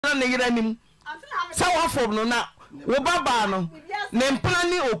gyina ne yere anim sa wa fom no na wo baba no ne mpana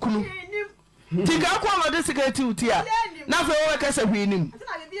ni okunu tiga kwa no de security utia na fe wo ka sa hwinim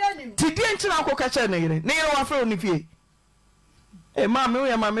tidie nchina akoka cha ne yere wa fe oni fie mama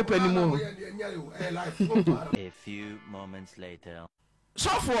we mama panimu A few moments later.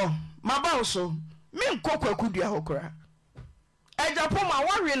 Sofo maba so me nkokwa akudua hokora ejapo ma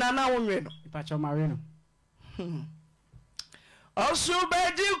wanwe na wonwe no ipacho mawe no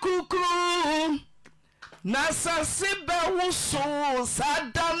Osubeji kukuru na sasibe wusu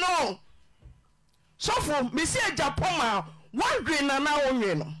sadano Sofo misi ejapo ma wanwe na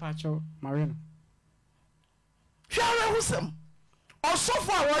wonwe no ipacho mawe no Hware husem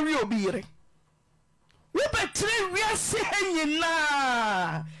Osofo a wanwe obi yire we betre wiase hanyina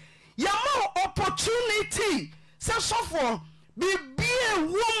yama opportunity se sofo bibie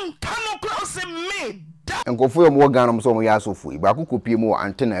won kano cross me da enkofo yo mo Ghana so mo ya sofo ba kokopie mo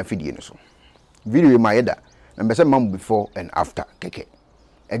Ante Naa afidie no so video ma yeda na mbese mam before and after keke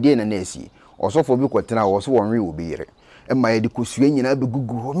ede na esi osofo bi kwetena wo so wonwe obi yire emma yedi kosue nyina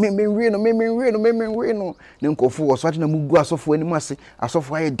begugu memenwe no ne nkofo wo so ate na mugu asofo ani mase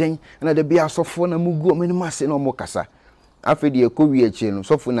asofo aye den na de bia asofo na mugu mani mase na mo kasa afedi ekowi eche no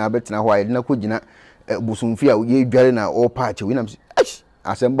sofo na betena ho aye na kogina busumfi a ye dware na all part we na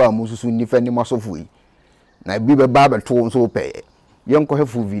asemba mu susu ni fa ni masofo yi na bi be ba beto so pe yenko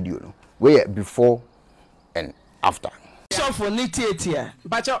hefu video no we before and after sofo ni tietia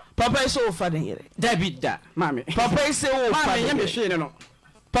ipacho papa iso ofa ne yire David da mami papa iso ofa mami nya mehwe ne no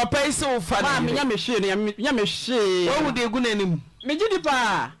papa iso ofa mami nya mehwe ne nya mehwe o de gu nanim megidi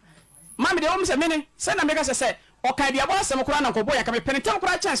pa mami de o mse mene se na mega se o kan dia bo asem kura na kobo ya ka me penetem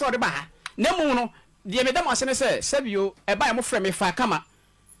kura chance o de ba na mu no de me dam asene se sabio e ba mo frɛ me fa kama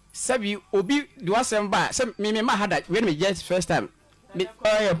sabi obi do asem ba se me ma hada when me get first time me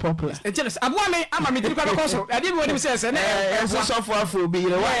oh purpose jealous abua me ama me diri kwa koso ade bi wodi se se na sofo afro bi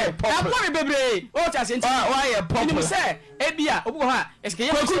yire why purpose abua me bebre o ta se nti why purpose ni se ebia obu ha eske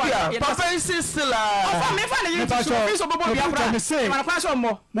ye papa insistila ofa me fa na ye so bobo bia bra ma kwa so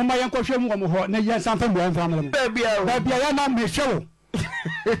mo ma yen ko hwem mo ho na yen sanfa mo en family mo bia ya na me hwewo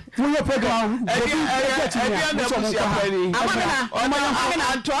we program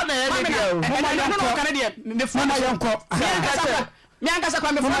me anga sa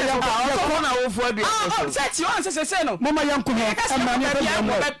kwa me fo na wo fo adu set you answer say no mama yanko he ama me fa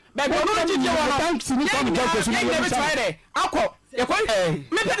mo be no jiji wo thanks ni come go so ni be try akọ ye ko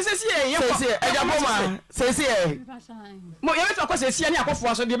me pede se sie ye ko ejapoma se sie mo ye beto akọ se sie ni akọfo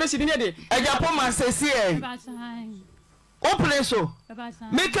aso de be si ni de ejapoma se sie open so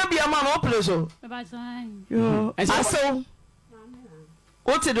make be a man open so yo aso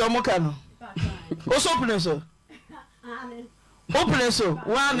o ti de omoka no o so open so open so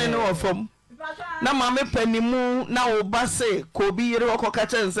one no ofom na ma me panimu na wo ba se ko bi yire okoka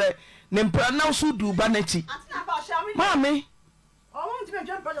chense ne mpra na so du ba na chi ma me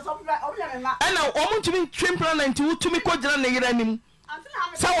ana omuntimi twempra na nti wutumi ko gina ne yire anim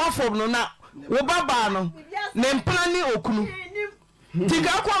sa wa fom no na wo baba no ne mpra ni okunu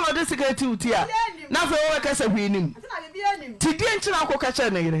tiga kwa no de security utia na fe wo ka sa hwinim tidie nchina akoka che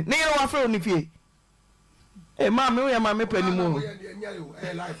ne yire wa fe oni fie mama we mama panimu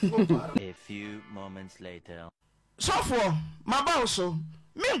A few moments later. Sofo maba so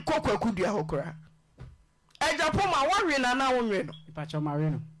me nkokwa akudua hokora ejapo ma wanwe na wonwe no ipacho mawe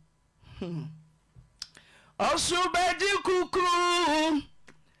no Osubeji kukuru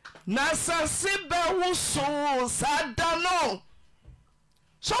na sasibe wusu sadano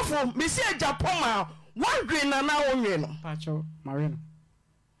Sofo misi ejapo ma wanwe na wonwe no ipacho mawe no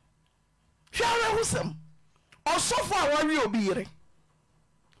hware husem Osofo a wanwe obi yire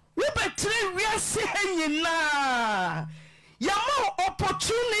we betre wiase hanyina yama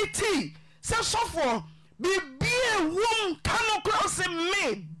opportunity se sofo bibie won kano cross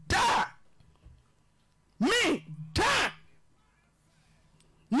me da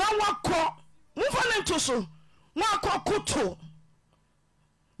na wako mufane ntoso wako kuto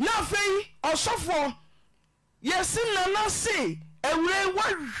na fei osofo yesi nana se ewre wa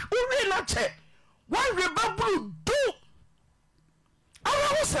uri na che wa rebabru do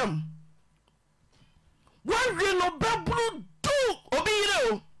awusem wa no babru do obi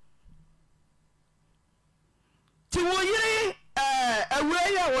yire o ti wo yire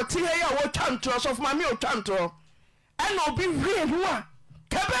ewre ya wo ti he ya wo twantro osofo ma me o twantro ena obi hwe hu a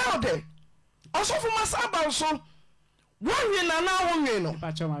kebe osofo masaba so wa na wo no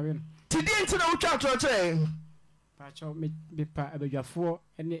ipacho mawe no ti di ntina wo twantro che ipacho me pa abadwafo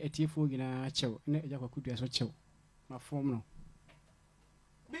ene etiefo nyina chew ene ejakwa kudua so chew ma fom no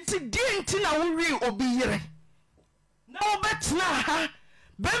Mesi dienti na wuri obi yere. Na obetna ha.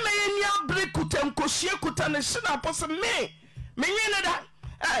 Be me yeni abre kutem koshie kuta ne shina pose me nyene da.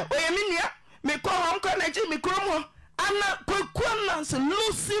 Oye minia me ko hom ko na ji me kromo. Ana kwekwana se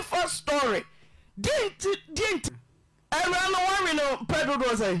Lucifer story. Dienti. Era no worry no pedo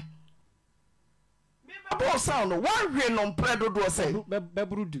do say. Boss sound one rain on predo do say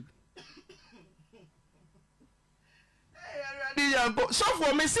bebrudu so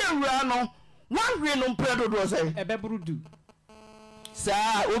for me say wura no one rain on predo do say bebrudu sa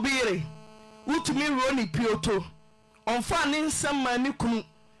obire utumi ro ni pioto onfa ni nsam mani kunu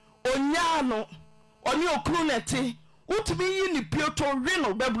onya no oni okunu nete utumi yi ni pioto re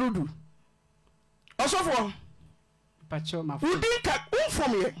no bebrudu osofo pacho ma udika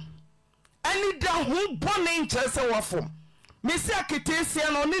unfom ye ani da ho bone nkyese wafom mesi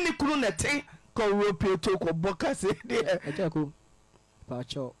aketesia no ne kunu nete ko ropeto ko bokase de ejako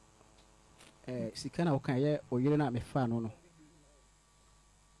pacho sika na okan ye oyire na mefa no no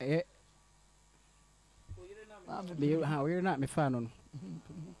oyire na mefa no no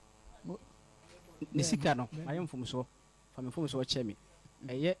ni sika no ayemfom so fa mefom so chemi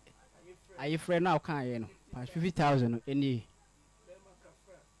aye friend na okan ye no 50,000 eni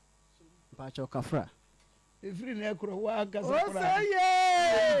Pacho kafra. Ifri na ekro wa gasa kura.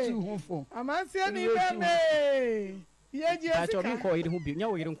 Osaye. Amansia ni beme. Yeji asika. Pacho mi ko yiri hu bi. Nya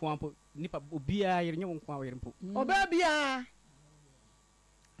wo yiri nko ampo. Nipa obia yiri nya wo nko yiri mpo. Oba bia.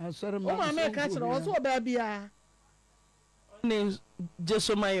 Asore ma. O ma me ka kira wo so oba bia. Ni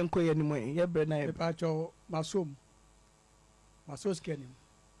jeso ma yen ko ye ni mo ye bre na ye. Pacho masom. Masos kenim.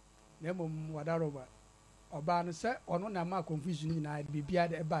 Nemo wadaroba. Oba no se ono na ma confusion ni na bibia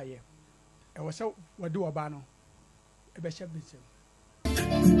de eba ye. E wo se wadu oba no e be hye binsem.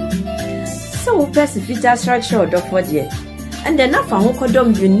 So we press the feature structure for there. And then na fa ho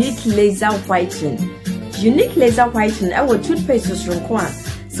kodom unique laser whitening. Unique laser whitening e wo toothpaste so nko a.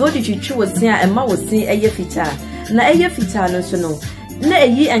 So the chichu was here and ma was see eye fita. Na eye fita no so no. Na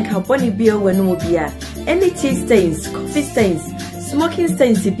eyi enkaboni bia we no bia. Any tea stains, coffee stains, smoking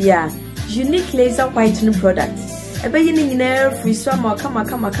stains bia. Unique laser whitening product. Ebe yini nyina free so ma kama.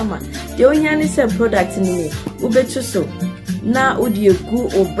 De onya ni se product ni ubetu so. Na odi egu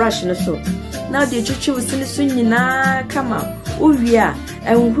o brush no so. Na de chuchu usini so nyina kama. Uwia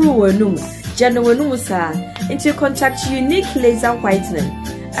enhuru wanum. Jana wanum sa. Into contact Unique Laser Whitening.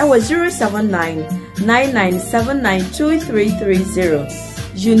 I was 079-9979-2330.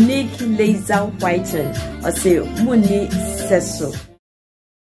 Unique Laser Whitening. Or say Muni Seso.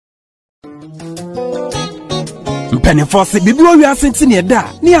 Penny se bibi o wiase ntine da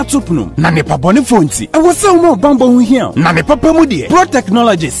ni atopnum na ne pabone fonti e wo se wo bambo hu hia na ne papa mu de Pro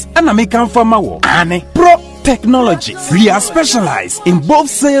Technologies ana me kan fama wo ane Pro Technologies. We are specialized in both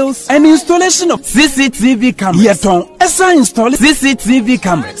sales and installation of CCTV cameras. Yeton esa install CCTV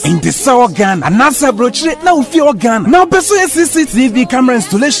cameras in the South Ghana and NASA brochure na ufi Ghana. Now peso CCTV camera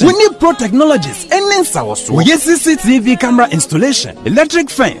installation. We need Pro Technologies and in South. We get CCTV camera installation,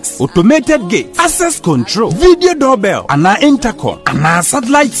 electric fence, automated gate, access control, video doorbell, and intercom, and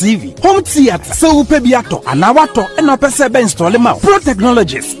satellite TV, home theater, so upebiato, and wato, and a pesa be install them out. Pro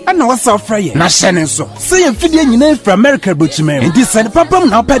Technologies and our software. Na shenenso. Say fidye nyina from America brochime ndi sane papam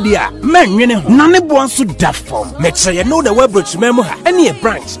na opedia manwene ho na ne bo anso da form meche ye no the web brochime mu ha ene e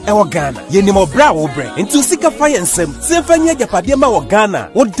branch e wo Ghana ye ni mo bra wo bre nti sika fa ye nsem se fa nya japade ma wo Ghana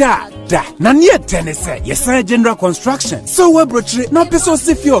wo da na ne tene se ye san general construction so web brochire na peso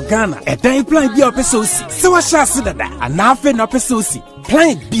si fi o Ghana e dan plan bia o peso si se wa sha se dada ana afi na peso si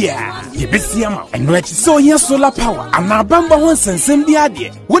plan bia ye besia ma eno achi so ye solar power ana bamba ho nsensem bia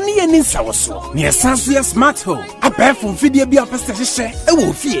de woni ye ni nsawo so ne sanso ye smart home abefo video bia pese hye e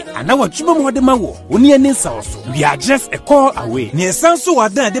wo fie ana watwuma mo de ma wo woni ye ni nsawo so we are just a call away ne sanso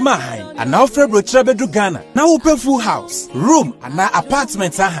wadan de ma han ana ofre brochire bedu Ghana na wo pe full house room ana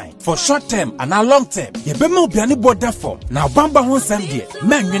apartment ahan for short term and a long term ye be ma obiane border form na bamba ho nsem de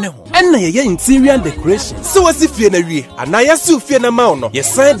manwene ho enna ye interior decoration so wasi fie na wie ana ye su fie na ma no ye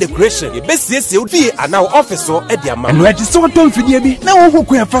sign decoration ye besiesie fie ana office so e dia ma eno edi so tom fidie bi na wo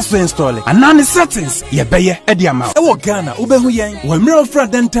hoku ya fa so install ana ne settings ye beye e dia ma e wo Ghana ubehu yen wo mre ofra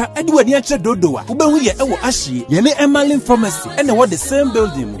denta e di wani ache dodoa ubehu ye e wo ahie ye ne Emerlin Pharmacy e na wo the same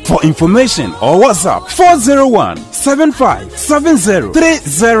building. For information or WhatsApp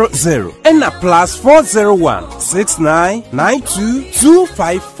 401-7570-300 and a plus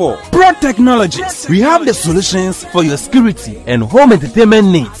 401-6992-254. Pro Technologies. We have the solutions for your security and home entertainment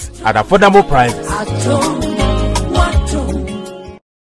needs at affordable prices.